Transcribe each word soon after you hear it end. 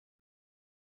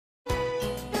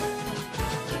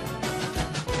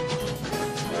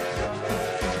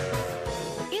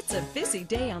busy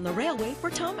day on the railway for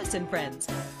Thomas and friends.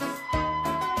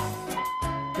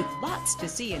 With lots to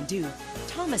see and do,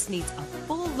 Thomas needs a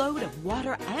full load of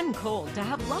water and coal to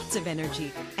have lots of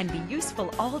energy and be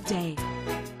useful all day.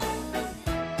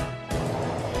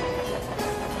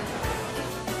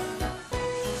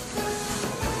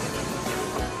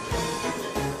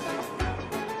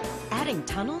 Adding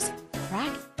tunnels,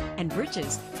 track, and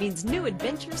bridges means new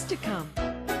adventures to come.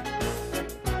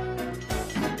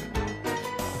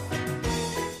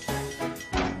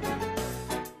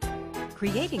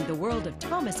 Creating the world of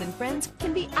Thomas and Friends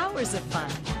can be hours of fun.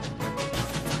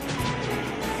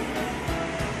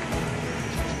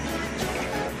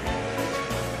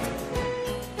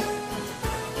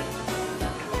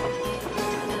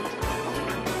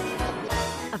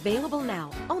 Available now,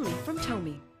 only from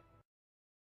Tomy.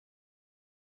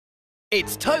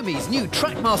 It's Tomy's new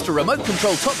Trackmaster remote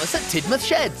control Thomas at E.T.B.E.S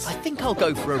Sheds. I think I'll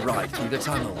go for a ride through the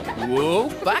tunnel. Whoa,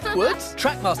 backwards.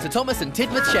 Trackmaster Thomas and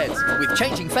E.T.B.E.S Sheds with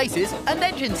changing faces and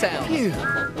engine sound. Phew,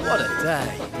 what a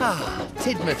day.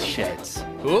 E.T.B.E.S Sheds.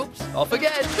 Oops, off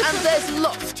again. And there's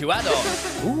lots to add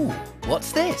on. Ooh,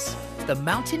 what's this? The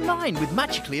mountain mine with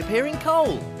magically appearing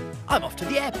coal. I'm off to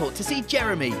the airport to see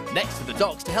Jeremy, next to the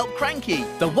docks to help Cranky.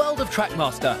 The world of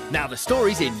Trackmaster. Now the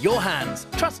story's in your hands.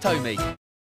 Trust Tomy.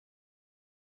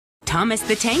 Thomas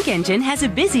the Tank Engine has a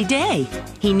busy day.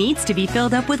 He needs to be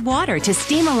filled up with water to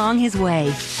steam along his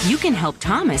way. You can help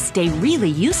Thomas stay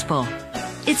really useful.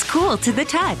 It's cool to the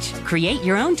touch. Create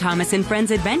your own Thomas and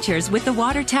Friends adventures with the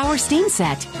Water Tower Steam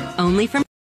Set. Only from...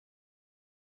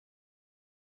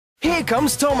 Here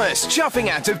comes Thomas, chuffing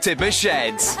out of E.T.B.E.S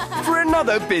Sheds for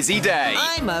another busy day.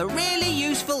 I'm a really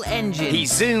useful engine. He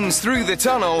zooms through the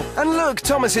tunnel, and look,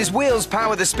 Thomas's wheels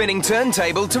power the spinning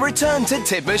turntable to return to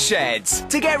E.T.B.E.S Sheds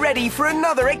to get ready for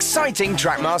another exciting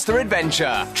Trackmaster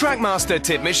adventure. Trackmaster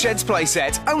E.T.B.E.S Sheds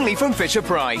playset, only from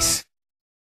Fisher-Price.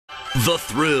 The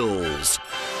thrills.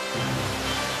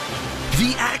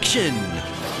 The action.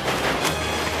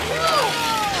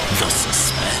 The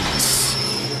suspense.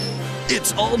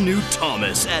 It's all new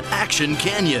Thomas at Action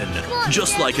Canyon.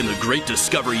 Just like in the Great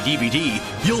Discovery DVD,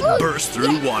 you'll burst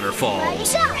through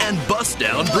waterfalls and bust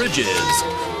down bridges.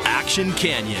 Action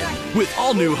Canyon with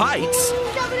all new heights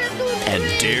and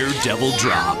daredevil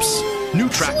drops. New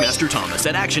Trackmaster Thomas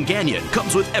at Action Canyon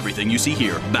comes with everything you see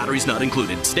here. Batteries not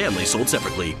included. Stanley sold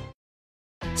separately.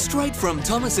 Straight from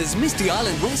Thomas's Misty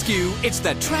Island rescue, it's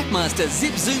the Trackmaster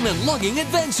Zip, Zoom and Logging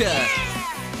Adventure.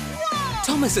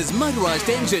 Thomas's motorized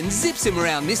engine zips him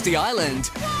around Misty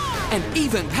Island and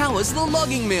even powers the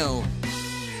logging mill.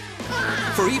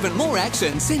 For even more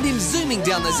action, send him zooming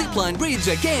down the zipline bridge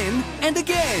again and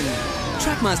again.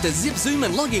 Trackmaster Zip, Zoom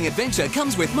and Logging Adventure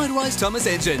comes with motorized Thomas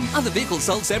engine. Other vehicles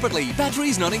sold separately,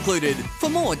 batteries not included. For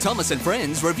more Thomas and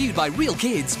Friends reviewed by real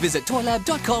kids, visit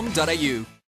toylab.com.au.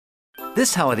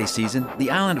 This holiday season, the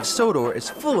island of Sodor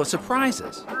is full of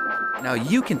surprises. Now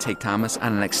you can take Thomas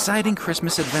on an exciting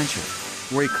Christmas adventure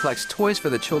where he collects toys for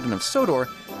the children of Sodor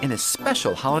in his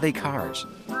special holiday cars.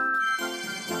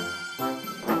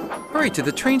 Hurry to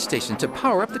the train station to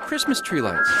power up the Christmas tree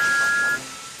lights.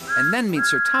 And then meet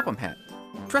Sir Topham Hatt,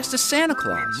 dressed as Santa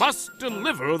Claus. We must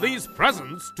deliver these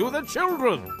presents to the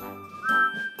children.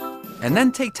 And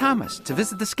then take Thomas to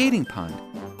visit the skating pond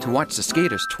to watch the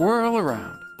skaters twirl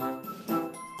around.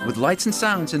 With lights and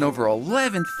sounds and over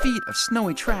 11 feet of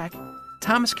snowy track,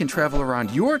 Thomas can travel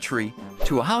around your tree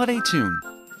to a holiday tune.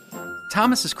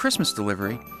 Thomas's Christmas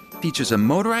delivery features a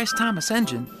motorized Thomas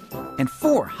engine and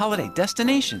 4 holiday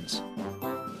destinations.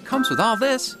 Comes with all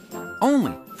this,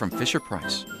 only from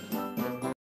Fisher-Price.